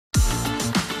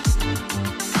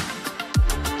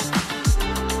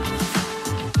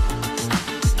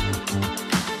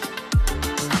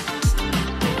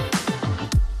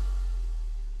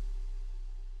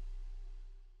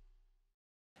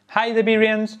Hi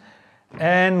Debirians,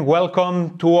 and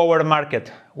welcome to our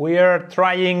market. We are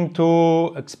trying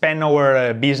to expand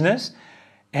our business,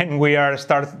 and we are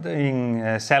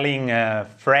starting selling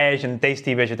fresh and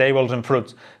tasty vegetables and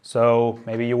fruits. So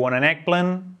maybe you want an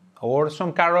eggplant or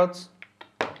some carrots,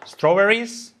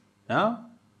 strawberries, no?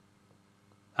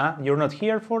 You're not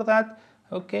here for that?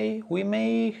 Okay, we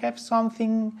may have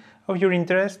something of your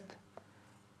interest.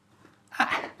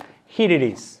 Here it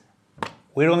is.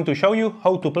 We're going to show you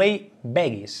how to play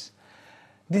veggies.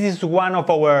 This is one of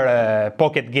our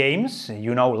pocket games,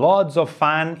 lots of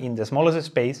fun in the smallest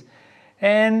space,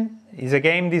 and it's a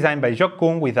game designed by Jacques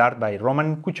Kuhn with art by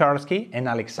Roman Kucharski and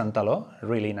Alex Santaló,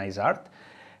 really nice art,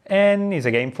 and it's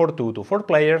a game for 2 to 4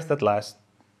 players that lasts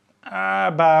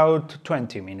about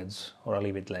 20 minutes or a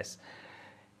little bit less.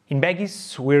 In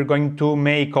veggies, we're going to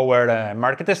make our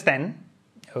market stand,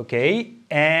 okay,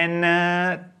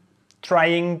 and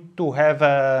trying to have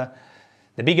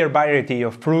the bigger variety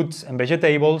of fruits and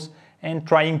vegetables and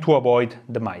trying to avoid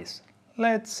the mice.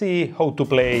 Let's see how to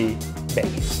play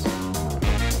veggies.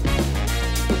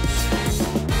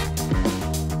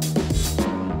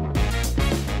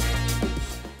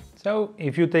 So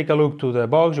if you take a look to the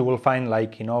box, you will find,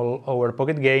 like in all our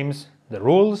pocket games, the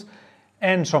rules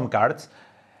and some cards.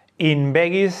 In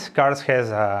veggies, cards has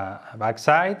a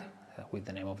backside with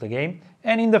the name of the game,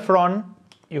 and in the front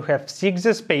you have 6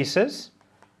 spaces,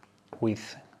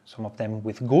 with some of them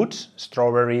with goods,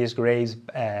 strawberries, grapes,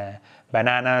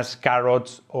 bananas,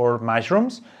 carrots or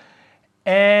mushrooms,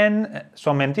 and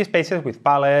some empty spaces with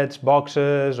pallets,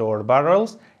 boxes or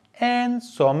barrels, and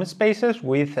some spaces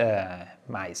with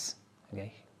mice.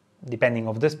 Okay? Depending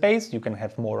on the space, you can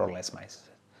have more or less mice.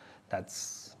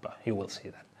 You will see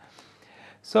that.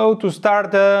 So to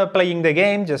start playing the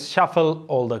game, just shuffle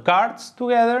all the cards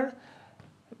together,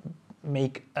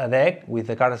 make a deck with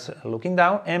the cards looking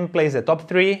down, and place the top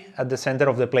 3 at the center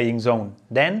of the playing zone.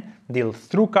 Then deal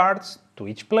through cards to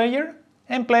each player,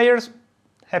 and players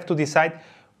have to decide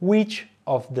which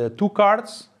of the 2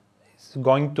 cards is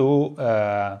going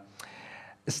to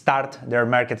start their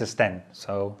market stand.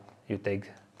 So you take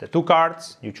the 2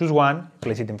 cards, you choose one,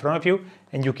 place it in front of you,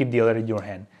 and you keep the other in your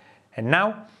hand. And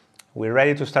now we're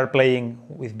ready to start playing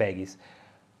with veggies.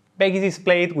 Veggies is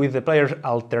played with the players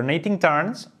alternating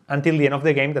turns until the end of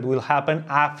the game. That will happen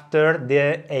after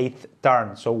the 8th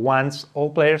turn. So once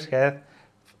all players have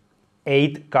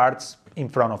 8 cards in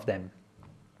front of them.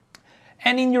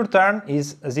 And in your turn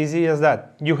is as easy as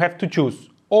that. You have to choose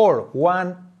or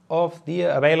one of the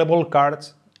available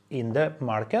cards in the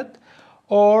market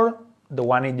or the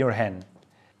one in your hand.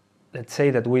 Let's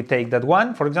say that we take that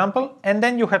one, for example, and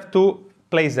then you have to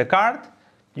place the card.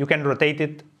 You can rotate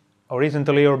it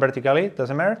horizontally or vertically, it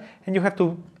doesn't matter, and you have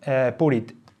to put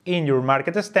it in your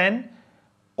market stand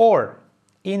or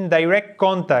in direct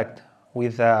contact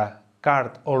with a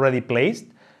card already placed,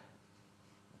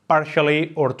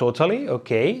 partially or totally,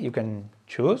 okay, you can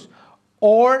choose,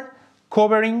 or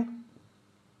covering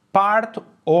part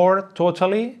or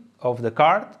totally of the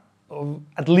card, of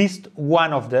at least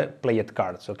one of the played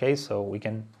cards, okay, so we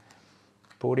can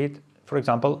put it, for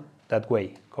example, that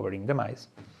way, covering the mice.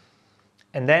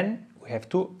 And then we have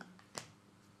to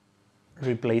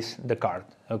replace the card.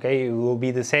 Okay, it will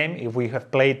be the same if we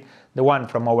have played the one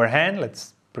from our hand.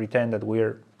 Let's pretend that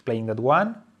we're playing that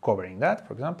one, covering that,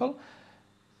 for example.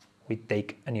 We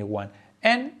take a new one.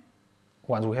 And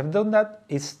once we have done that,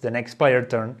 it's the next player's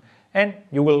turn. And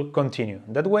you will continue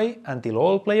that way until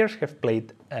all players have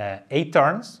played 8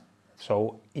 turns.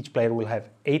 So each player will have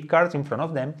 8 cards in front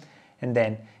of them. And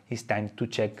then it's time to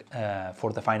check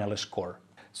for the final score.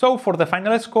 So for the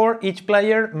final score, each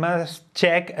player must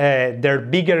check their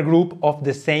bigger group of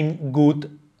the same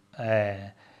good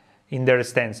in their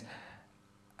stands.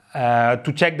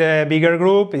 To check the bigger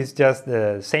group is just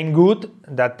the same good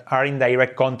that are in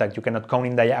direct contact. You cannot count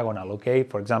in diagonal, okay?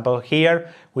 For example, here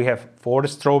we have 4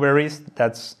 strawberries.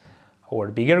 That's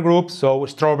our bigger group. So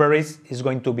strawberries is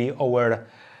going to be our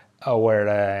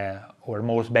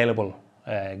most valuable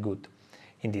good.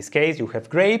 In this case, you have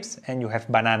grapes and you have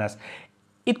bananas.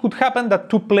 It could happen that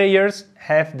 2 players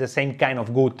have the same kind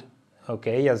of good,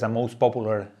 okay, as the most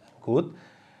popular good.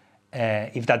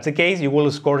 If that's the case, you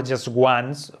will score just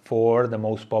once for the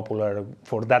most popular,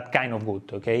 for that kind of good,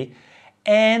 okay?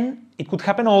 And it could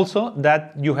happen also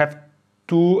that you have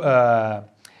two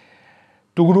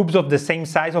groups of the same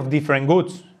size of different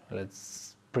goods.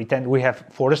 Let's pretend we have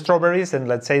 4 strawberries, and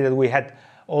let's say that we had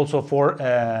also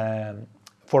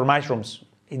 4 mushrooms.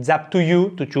 It's up to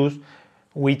you to choose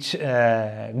which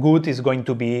good is going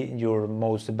to be your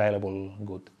most valuable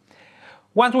good.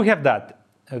 Once we have that,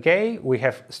 okay, we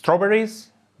have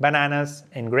strawberries, bananas,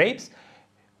 and grapes.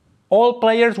 all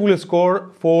players will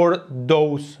score for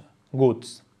those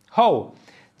goods. How?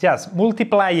 Just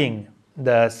multiplying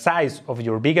the size of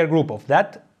your bigger group of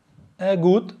that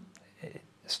good,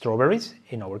 strawberries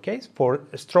in our case, for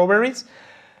strawberries,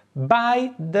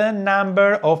 by the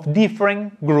number of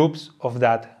different groups of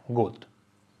that good.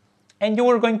 And you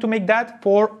are going to make that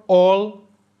for all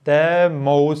the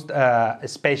most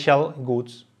special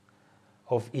goods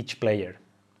of each player.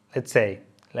 Let's say,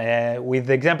 with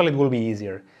the example it will be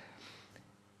easier.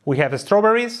 We have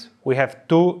strawberries, we have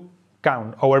to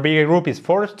count, our bigger group is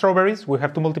 4 strawberries, we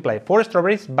have to multiply 4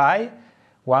 strawberries by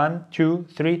 1, 2,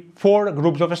 3, 4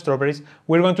 groups of strawberries.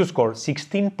 We're going to score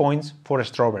 16 points for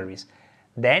strawberries.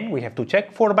 Then we have to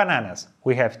check for bananas.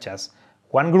 We have just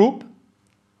one group,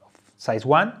 size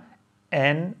 1,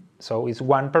 and so it's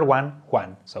 1 per 1,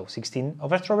 1. So 16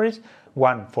 of strawberries,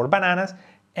 1 for bananas,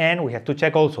 and we have to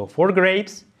check also for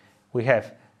grapes. We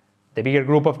have the bigger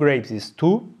group of grapes is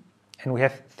 2, and we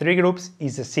have 3 groups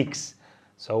is 6.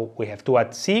 So we have to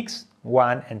add 6,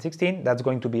 1, and 16. That's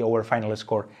going to be our final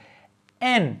score.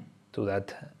 And to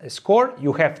that score,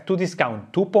 you have to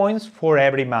discount 2 points for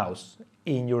every mouse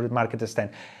in your market stand.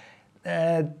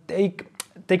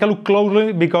 Take a look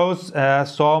closely, because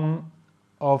some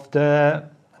of the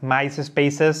mice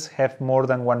spaces have more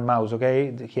than one mouse,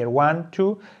 okay? Here 1,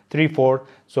 2, 3, 4,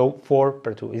 so 4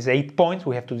 per 2 is 8 points.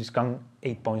 We have to discount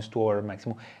 8 points to our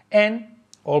maximum. And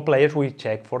all players will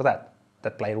check for that.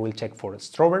 That player will check for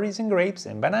strawberries and grapes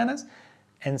and bananas,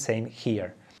 and same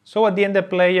here. So at the end, the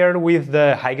player with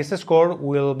the highest score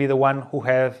will be the one who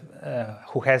has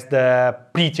the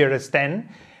prettier stand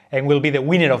and will be the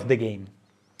winner of the game.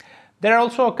 There are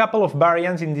also a couple of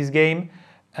variants in this game.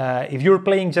 If you're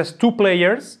playing just 2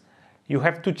 players, you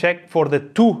have to check for the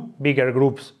 2 bigger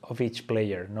groups of each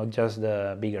player, not just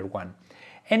the bigger one.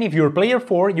 And if you're player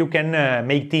 4, you can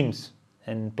make teams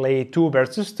and play 2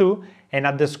 versus 2 and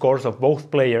add the scores of both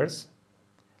players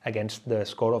against the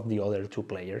score of the other 2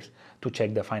 players to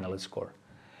check the final score.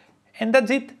 And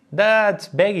that's it. That's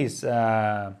Veggies.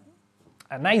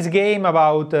 A nice game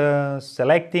about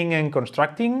selecting and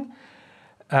constructing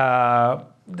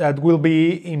that will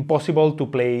be impossible to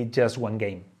play just one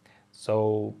game.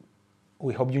 So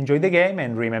we hope you enjoyed the game,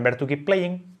 and remember to keep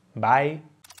playing. Bye!